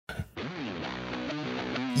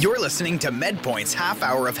You're listening to MedPoint's Half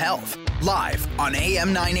Hour of Health, live on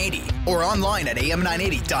AM 980 or online at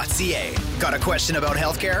am980.ca. Got a question about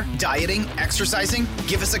healthcare, dieting, exercising?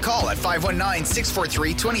 Give us a call at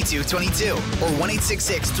 519-643-2222 or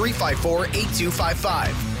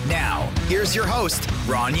 1-866-354-8255. Now, here's your host,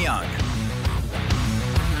 Ron Young.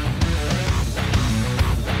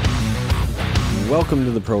 Welcome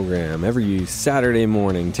to the program. Every Saturday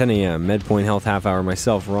morning, 10 a.m., MedPoint Health Half Hour.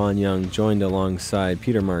 Myself, Ron Young, joined alongside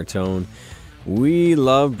Peter Martone. We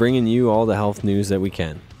love bringing you all the health news that we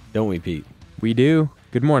can. Don't we, Pete? We do.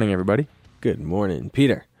 Good morning, everybody. Good morning,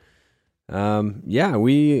 Peter.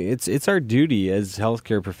 It's our duty as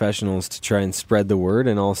healthcare professionals to try and spread the word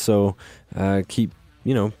and also keep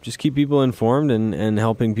people informed and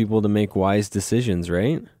helping people to make wise decisions,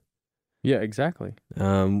 right? Yeah, exactly.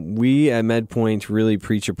 We at MedPoint really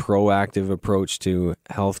preach a proactive approach to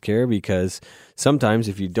healthcare because sometimes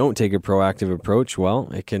if you don't take a proactive approach,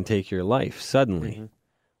 well, it can take your life suddenly,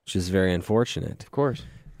 which is very unfortunate. Of course.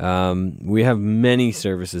 We have many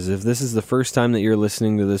services. If this is the first time that you're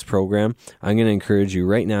listening to this program, I'm going to encourage you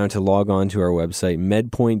right now to log on to our website,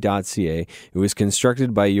 medpoint.ca. It was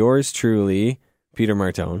constructed by yours truly, Peter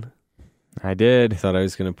Martone. I did. Thought I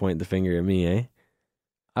was going to point the finger at me, eh?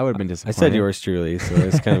 I would have been disappointed. I said yours truly, so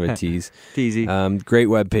it's kind of a tease. Teasy. Great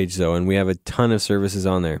webpage, though, and we have a ton of services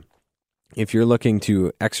on there. If you're looking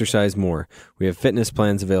to exercise more, we have fitness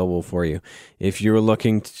plans available for you. If you're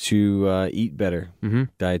looking to eat better,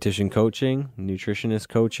 dietitian coaching, nutritionist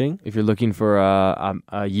coaching. If you're looking for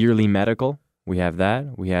a yearly medical, we have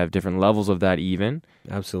that. We have different levels of that even.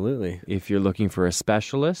 Absolutely. If you're looking for a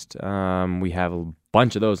specialist, we have a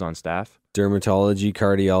bunch of those on staff. Dermatology,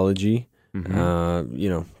 cardiology. Different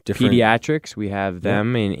pediatrics. We have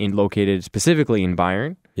them in located specifically in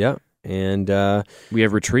Byron. Yeah, and we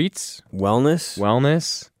have retreats, wellness.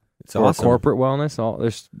 It's or awesome. Corporate wellness.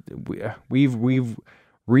 We've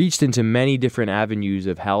reached into many different avenues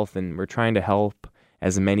of health, and we're trying to help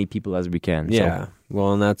as many people as we can. Yeah,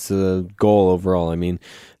 well, and that's the goal overall. I mean,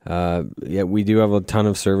 we do have a ton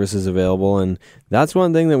of services available, and that's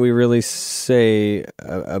one thing that we really say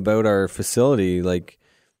about our facility, like.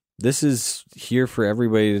 This is here for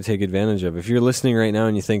everybody to take advantage of. If you're listening right now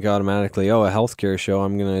and you think automatically, a healthcare show,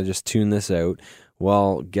 I'm going to just tune this out.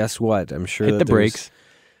 Well, guess what? I'm sure hit the brakes.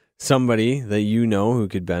 Somebody that you know who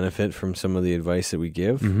could benefit from some of the advice that we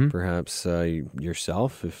give. Perhaps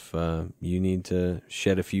yourself, if you need to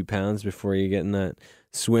shed a few pounds before you get in that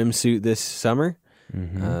swimsuit this summer.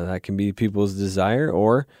 That can be people's desire,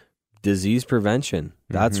 or disease prevention.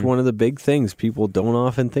 That's one of the big things people don't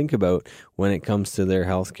often think about when it comes to their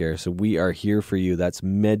healthcare. So we are here for you. That's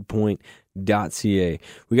medpoint.ca.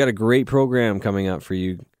 We got a great program coming up for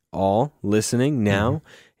you all listening now.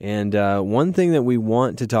 And one thing that we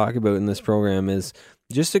want to talk about in this program is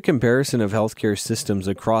just a comparison of healthcare systems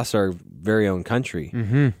across our very own country.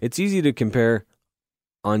 It's easy to compare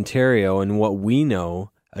Ontario and what we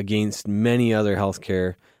know against many other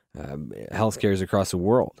healthcares across the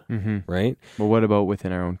world, right? Well, what about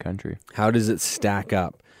within our own country? How does it stack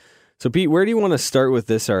up? So, Pete, where do you want to start with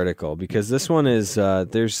this article? Because this one is,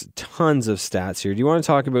 there's tons of stats here. Do you want to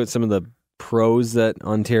talk about some of the pros that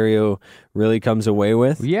Ontario really comes away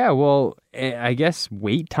with? Yeah, well, I guess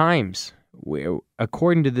wait times.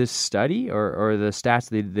 According to this study, or the stats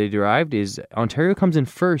they derived, is Ontario comes in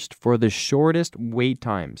first for the shortest wait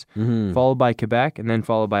times, followed by Quebec, and then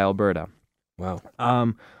followed by Alberta. Wow.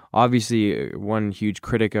 Obviously, one huge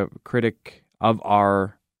critic of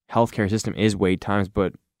our healthcare system is wait times,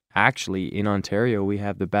 but actually in Ontario, we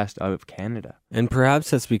have the best of Canada. And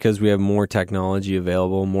perhaps that's because we have more technology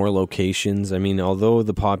available, more locations. I mean, although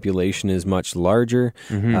the population is much larger,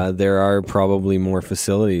 there are probably more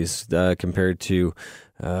facilities compared to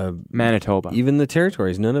Manitoba. Even the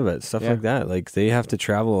territories, none of it, stuff like that. Like, they have to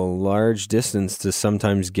travel a large distance to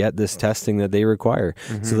sometimes get this testing that they require.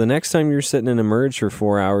 So the next time you're sitting in Emerge for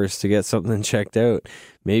 4 hours to get something checked out,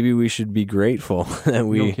 maybe we should be grateful that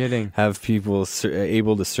we have people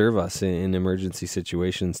able to serve us in emergency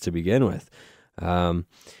situations to begin with.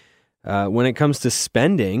 When it comes to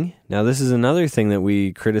spending, now this is another thing that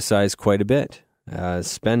we criticize quite a bit.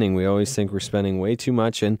 Spending, we always think we're spending way too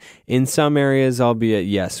much, and in some areas, albeit,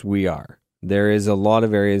 yes, we are. There is a lot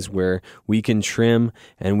of areas where we can trim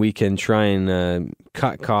and we can try and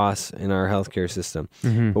cut costs in our healthcare system.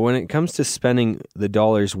 But when it comes to spending the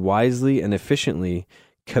dollars wisely and efficiently,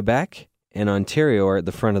 Quebec and Ontario are at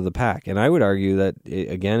the front of the pack. And I would argue that,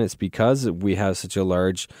 again, it's because we have such a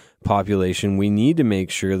large population. We need to make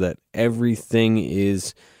sure that everything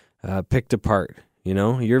is picked apart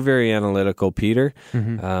You're very analytical, Peter.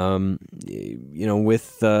 With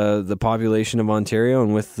the population of Ontario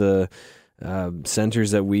and with the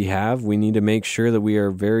centers that we have, we need to make sure that we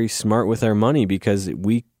are very smart with our money, because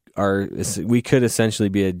we could essentially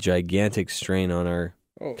be a gigantic strain on our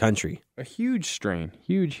country. A huge strain.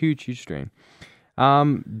 Huge strain.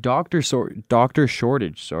 Doctor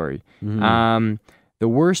shortage, sorry. The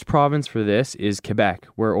worst province for this is Quebec,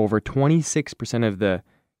 where over 26% of the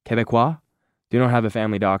Quebecois do not have a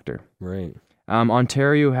family doctor. Right.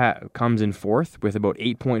 Ontario comes in fourth with about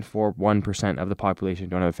 8.41% of the population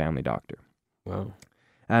don't have a family doctor. Wow.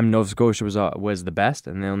 Nova Scotia was the best,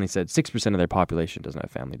 and they only said 6% of their population doesn't have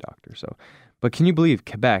a family doctor. So, but can you believe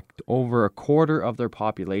Quebec, over a quarter of their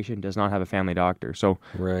population does not have a family doctor? So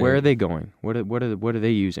Where are they going? What are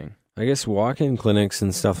they using? I guess walk-in clinics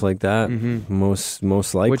and stuff like that. Most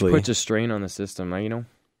likely, which puts a strain on the system.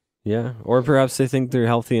 Yeah, or perhaps they think they're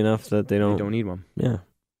healthy enough that they don't need one. Yeah.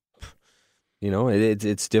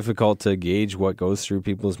 It's difficult to gauge what goes through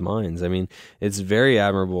people's minds. I mean, it's very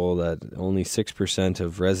admirable that only 6%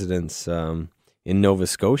 of residents in Nova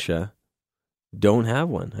Scotia don't have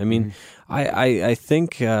one. I mean, I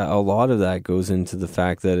think a lot of that goes into the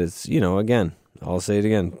fact that it's, again, I'll say it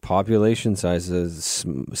again, population size is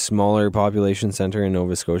smaller population center in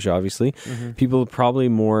Nova Scotia, obviously. People are probably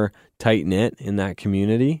more tight-knit in that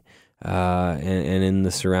community and in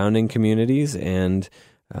the surrounding communities, and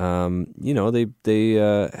they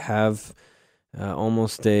have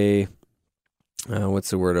almost a what's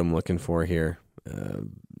the word I'm looking for here?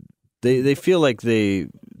 They feel like they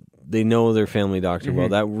know their family doctor well.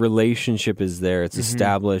 That relationship is there. It's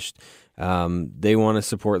established. They want to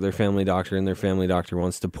support their family doctor, and their family doctor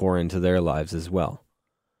wants to pour into their lives as well.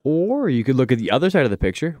 Or you could look at the other side of the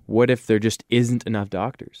picture. What if there just isn't enough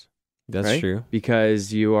doctors? That's true.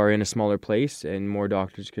 Because you are in a smaller place and more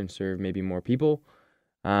doctors can serve maybe more people.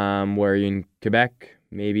 Where in Quebec,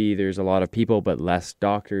 maybe there's a lot of people but less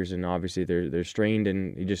doctors, and obviously they're strained,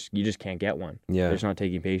 and you just can't get one. Yeah, they're just not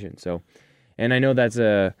taking patients. So, and I know that's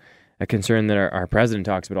a concern that our president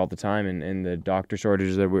talks about all the time, and the doctor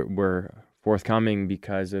shortages that were forthcoming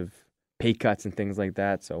because of pay cuts and things like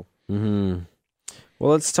that. So, well,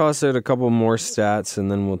 let's toss out a couple more stats,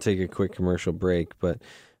 and then we'll take a quick commercial break. But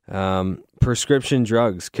prescription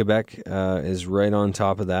drugs, Quebec is right on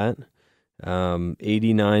top of that.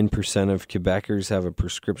 89% of Quebecers have a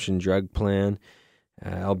prescription drug plan.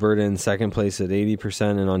 Alberta in second place at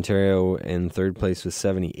 80%, and Ontario in third place with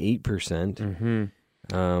 78%.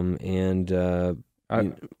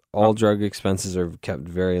 All drug expenses are kept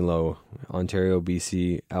very low. Ontario,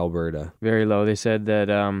 BC, Alberta. Very low. They said that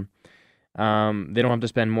they don't have to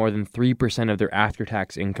spend more than 3% of their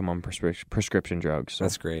after-tax income on prescription drugs. So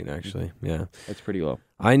that's great, actually. Yeah, that's pretty low.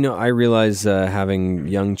 I know. I realize having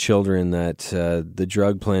young children that the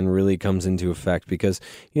drug plan really comes into effect, because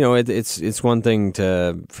it's one thing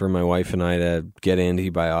for my wife and I to get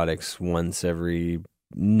antibiotics once every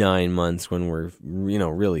 9 months when we're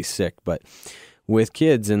really sick, but with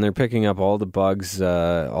kids and they're picking up all the bugs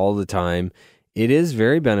all the time, it is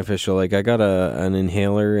very beneficial. Like I got an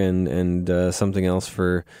inhaler and something else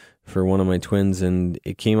for one of my twins, and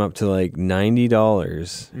it came up to like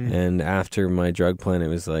 $90. And after my drug plan, it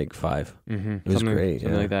was like $5. It was great.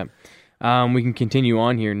 Something like that. We can continue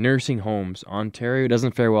on here. Nursing homes. Ontario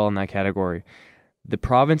doesn't fare well in that category. The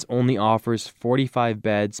province only offers 45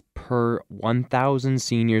 beds per 1,000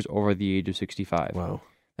 seniors over the age of 65. Wow.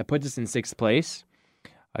 That puts us in sixth place.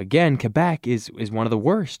 Again, Quebec is one of the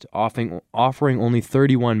worst, offering only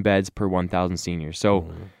 31 beds per 1,000 seniors. So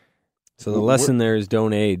the lesson there is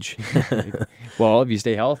don't age. Well, if you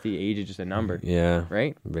stay healthy, age is just a number. Yeah.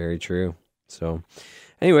 Right? Very true. So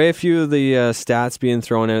anyway, a few of the stats being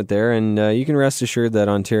thrown out there, and you can rest assured that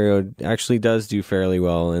Ontario actually does do fairly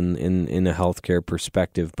well in a healthcare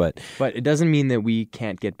perspective. But it doesn't mean that we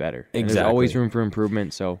can't get better. Exactly. There's always room for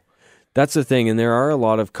improvement, so... That's the thing, and there are a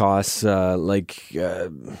lot of costs, like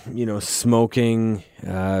smoking,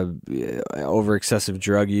 over excessive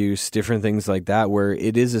drug use, different things like that, where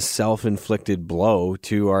it is a self-inflicted blow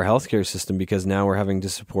to our healthcare system, because now we're having to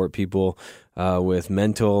support people with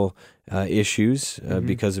mental issues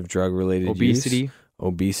because of drug-related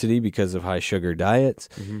obesity because of high sugar diets.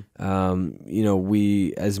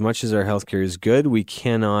 We, as much as our healthcare is good, we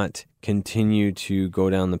cannot continue to go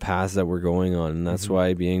down the paths that we're going on, and that's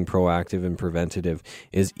why being proactive and preventative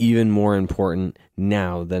is even more important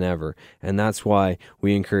now than ever. And that's why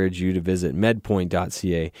we encourage you to visit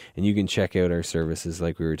medpoint.ca, and you can check out our services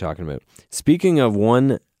like we were talking about. Speaking of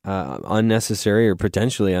one unnecessary or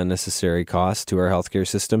potentially unnecessary costs to our healthcare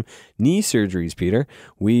system. Knee surgeries, Peter.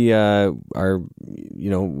 We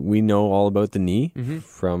we know all about the knee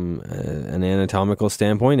from an anatomical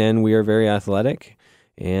standpoint, and we are very athletic,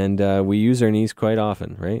 and we use our knees quite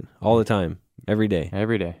often, right? All the time. Every day.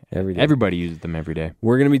 Everybody uses them every day.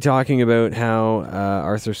 We're going to be talking about how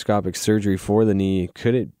arthroscopic surgery for the knee,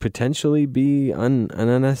 could it potentially be an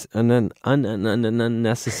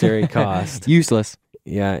unnecessary cost? Useless.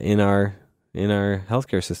 Yeah, in our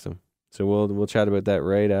healthcare system. So we'll chat about that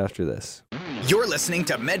right after this. You're listening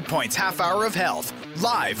to MedPoint's Half Hour of Health,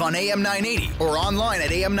 live on AM 980 or online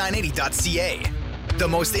at am980.ca. The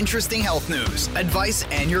most interesting health news, advice,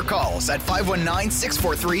 and your calls at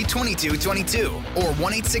 519-643-2222 or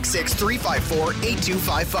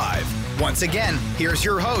 1-866-354-8255. Once again, here's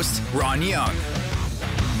your host, Ron Young.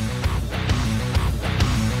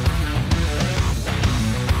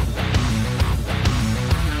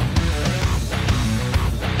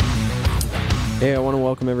 Hey, I want to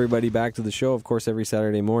welcome everybody back to the show. Of course, every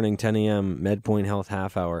Saturday morning, 10 a.m., MedPoint Health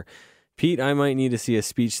Half Hour. Pete, I might need to see a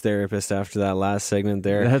speech therapist after that last segment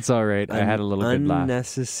there. That's all right. I had a little good laugh.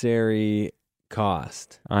 Unnecessary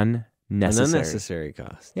cost. Unnecessary. An unnecessary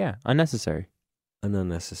cost. Yeah, unnecessary. An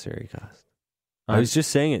unnecessary cost. I was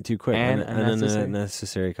just saying it too quick. An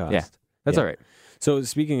unnecessary cost. Yeah, that's all right. So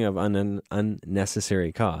speaking of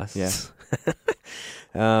unnecessary costs, knee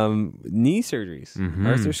surgeries,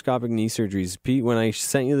 arthroscopic knee surgeries. Pete, when I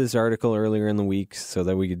sent you this article earlier in the week so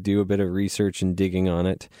that we could do a bit of research and digging on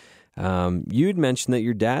it, you'd mentioned that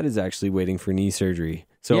your dad is actually waiting for knee surgery.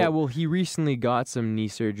 So yeah, well, he recently got some knee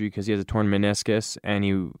surgery because he has a torn meniscus, and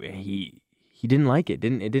he didn't like it.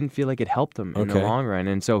 It didn't feel like it helped him in the long run,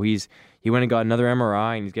 and so he went and got another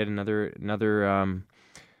MRI, and he's getting another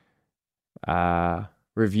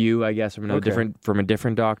review, I guess, from a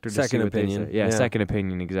different doctor. Second opinion. Yeah, second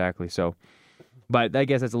opinion, exactly. So, but I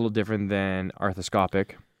guess that's a little different than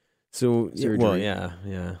arthroscopic. So, surgery. Well, yeah.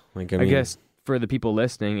 Like I guess for the people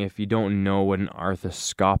listening, if you don't know what an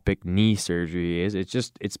arthroscopic knee surgery is,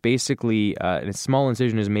 it's basically a small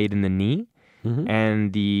incision is made in the knee,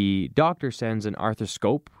 and the doctor sends an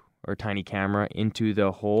arthroscope or tiny camera into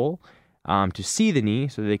the hole to see the knee,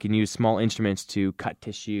 so they can use small instruments to cut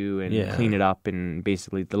tissue and clean it up, and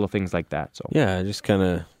basically little things like that. So just kind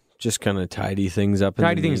of tidy things up.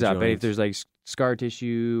 Tidy things up. If there's like scar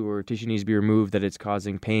tissue or tissue needs to be removed that it's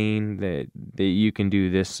causing pain, that you can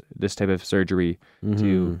do this type of surgery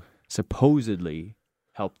to supposedly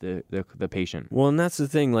help the patient. Well, and that's the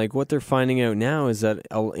thing. Like, what they're finding out now is that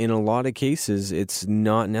in a lot of cases, it's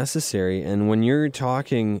not necessary. And when you're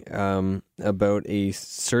talking about a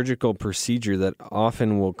surgical procedure that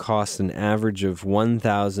often will cost an average of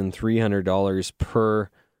 $1,300 per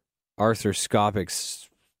arthroscopic,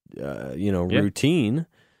 routine,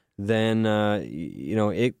 then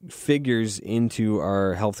it figures into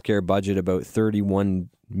our healthcare budget about $31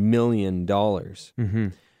 million.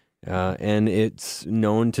 And it's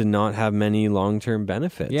known to not have many long-term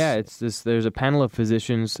benefits. Yeah, there's a panel of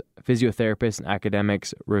physicians, physiotherapists, and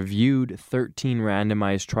academics reviewed 13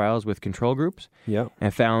 randomized trials with control groups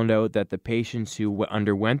and found out that the patients who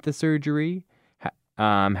underwent the surgery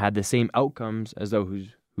had the same outcomes as those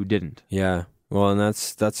who didn't. Yeah. Well, and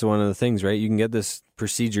that's one of the things, right? You can get this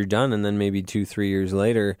procedure done, and then maybe 2-3 years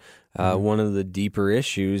later, one of the deeper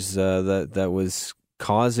issues that was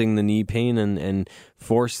causing the knee pain and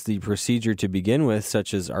forced the procedure to begin with,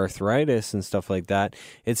 such as arthritis and stuff like that,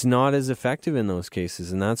 it's not as effective in those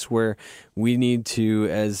cases. And that's where we need to,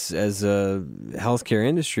 as a healthcare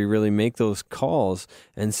industry, really make those calls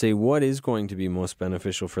and say what is going to be most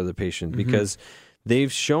beneficial for the patient, because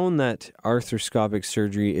they've shown that arthroscopic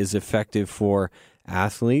surgery is effective for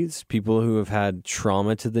athletes, people who have had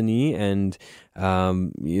trauma to the knee and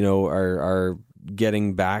are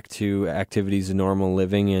getting back to activities of normal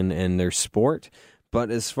living and their sport. But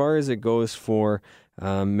as far as it goes for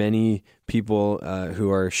many people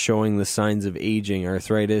who are showing the signs of aging,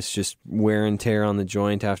 arthritis, just wear and tear on the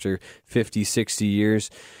joint after 50, 60 years,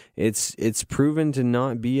 it's proven to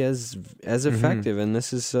not be as effective. And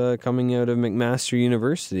this is coming out of McMaster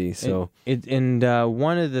University. So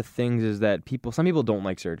one of the things is that some people don't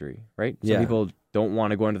like surgery, right? Some people don't want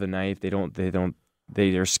to go under the knife.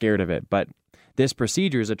 They're scared of it. But this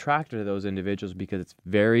procedure is attractive to those individuals because it's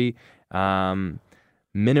very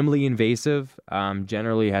minimally invasive,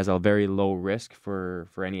 generally has a very low risk for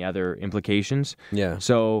any other implications. Yeah.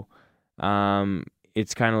 So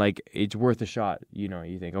it's kind of like it's worth a shot.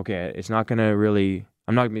 You think, okay, it's not going to really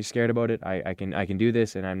I'm not going to be scared about it. I can do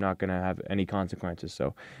this, and I'm not going to have any consequences.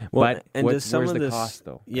 So, well, but and where's the cost,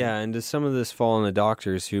 though? Yeah, and does some of this fall on the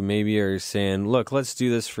doctors who maybe are saying, look, let's do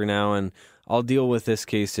this for now, and I'll deal with this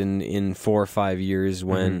case in 4 or 5 years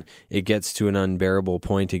when it gets to an unbearable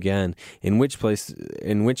point again, in which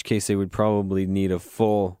case they would probably need a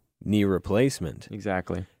full knee replacement.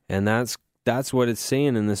 Exactly. And that's what it's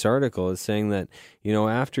saying in this article. It's saying that,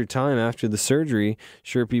 after the surgery,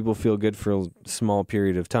 sure, people feel good for a small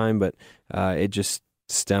period of time, but it just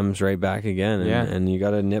stems right back again. And you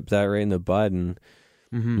got to nip that right in the bud. And,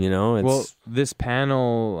 it's... Well, this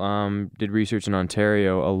panel did research in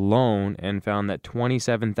Ontario alone and found that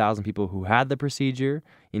 27,000 people who had the procedure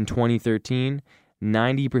in 2013,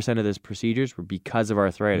 90% of those procedures were because of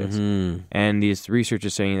arthritis. And these research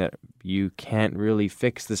is saying that you can't really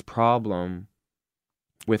fix this problem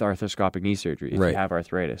with arthroscopic knee surgery if you have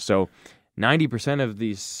arthritis. So 90% of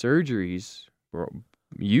these surgeries were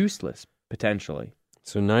useless, potentially.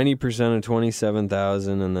 So 90% of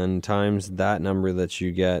 27,000, and then times that number that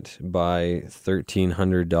you get by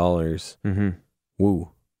 $1,300. Woo.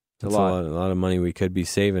 That's a lot of money we could be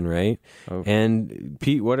saving, right? Oh. And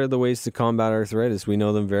Pete, what are the ways to combat arthritis? We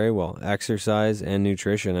know them very well. Exercise and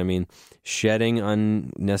nutrition. I mean, shedding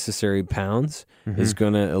unnecessary pounds is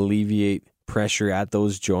going to alleviate pressure at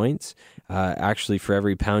those joints. Actually, for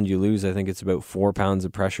every pound you lose, I think it's about 4 pounds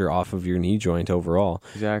of pressure off of your knee joint overall.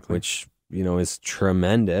 Exactly. Which, is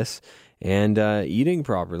tremendous. And eating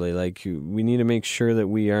properly. Like, we need to make sure that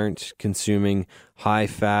we aren't consuming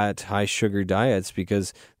high-fat, high-sugar diets,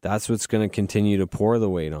 because that's what's going to continue to pour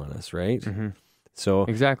the weight on us, right? So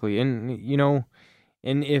exactly. And,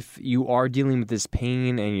 and if you are dealing with this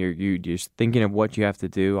pain and you're just thinking of what you have to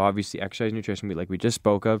do, obviously exercise, nutrition, like we just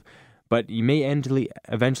spoke of, but you may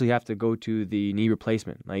eventually have to go to the knee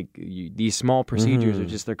replacement. Like, these small procedures are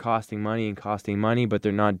they're costing money, but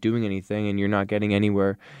they're not doing anything, and you're not getting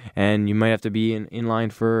anywhere. And you might have to be in line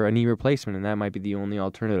for a knee replacement, and that might be the only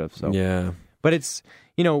alternative. So yeah. But it's,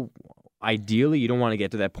 ideally, you don't want to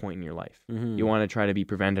get to that point in your life. You want to try to be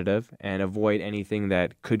preventative and avoid anything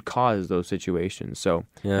that could cause those situations. So,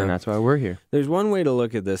 and that's why we're here. There's one way to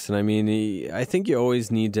look at this, and I mean, I think you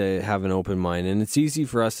always need to have an open mind. And it's easy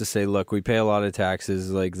for us to say, look, we pay a lot of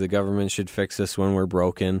taxes, like the government should fix us when we're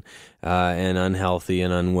broken and unhealthy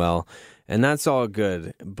and unwell. And that's all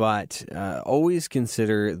good, but always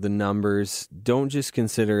consider the numbers. Don't just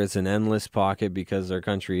consider it's an endless pocket because our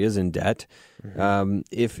country is in debt.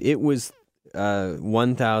 If it was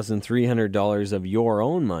 $1,300 of your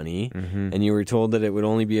own money and you were told that it would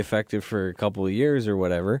only be effective for a couple of years or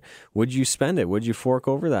whatever, would you spend it? Would you fork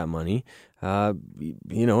over that money?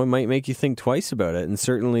 It might make you think twice about it. And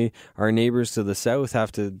certainly our neighbors to the south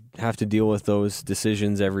have to deal with those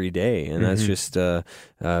decisions every day. And that's just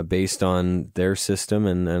based on their system.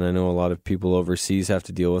 And I know a lot of people overseas have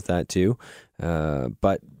to deal with that too.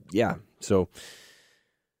 But yeah, so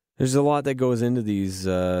there's a lot that goes into these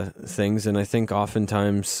things. And I think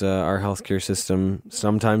oftentimes our healthcare system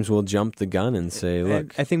sometimes will jump the gun and say,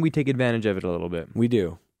 look. I think we take advantage of it a little bit. We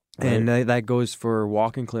do. Right. And that goes for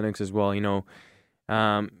walk-in clinics as well,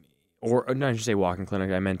 or not just say walk-in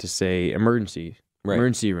clinic, I meant to say emergency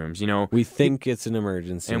rooms, We think it's an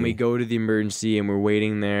emergency. And we go to the emergency and we're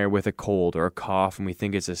waiting there with a cold or a cough and we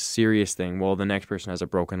think it's a serious thing. Well, the next person has a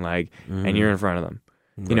broken leg and you're in front of them.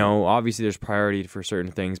 Right. Obviously there's priority for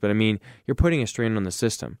certain things, but I mean, you're putting a strain on the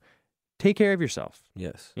system. Take care of yourself.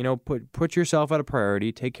 Yes. Put yourself at a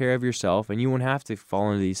priority, take care of yourself, and you won't have to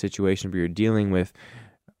fall into these situations where you're dealing with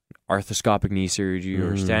arthroscopic knee surgery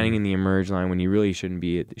or standing in the emerge line when you really shouldn't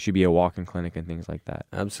be. It should be a walk-in clinic and things like that.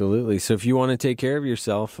 Absolutely. So if you want to take care of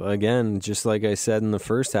yourself, again, just like I said in the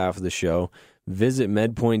first half of the show, visit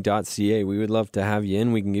medpoint.ca. We would love to have you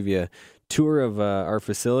in. We can give you a tour of our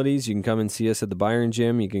facilities. You can come and see us at the Byron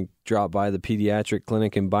Gym. You can drop by the pediatric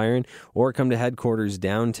clinic in Byron or come to headquarters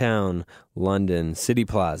downtown London, City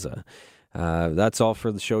Plaza. That's all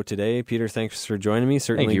for the show today. Peter, thanks for joining me.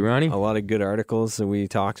 Certainly, thank you, Ronnie. A lot of good articles that we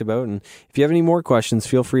talked about. And if you have any more questions,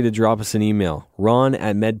 feel free to drop us an email,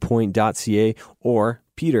 ron@medpoint.ca or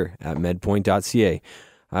peter@medpoint.ca.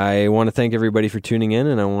 I want to thank everybody for tuning in,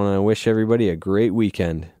 and I want to wish everybody a great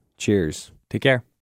weekend. Cheers. Take care.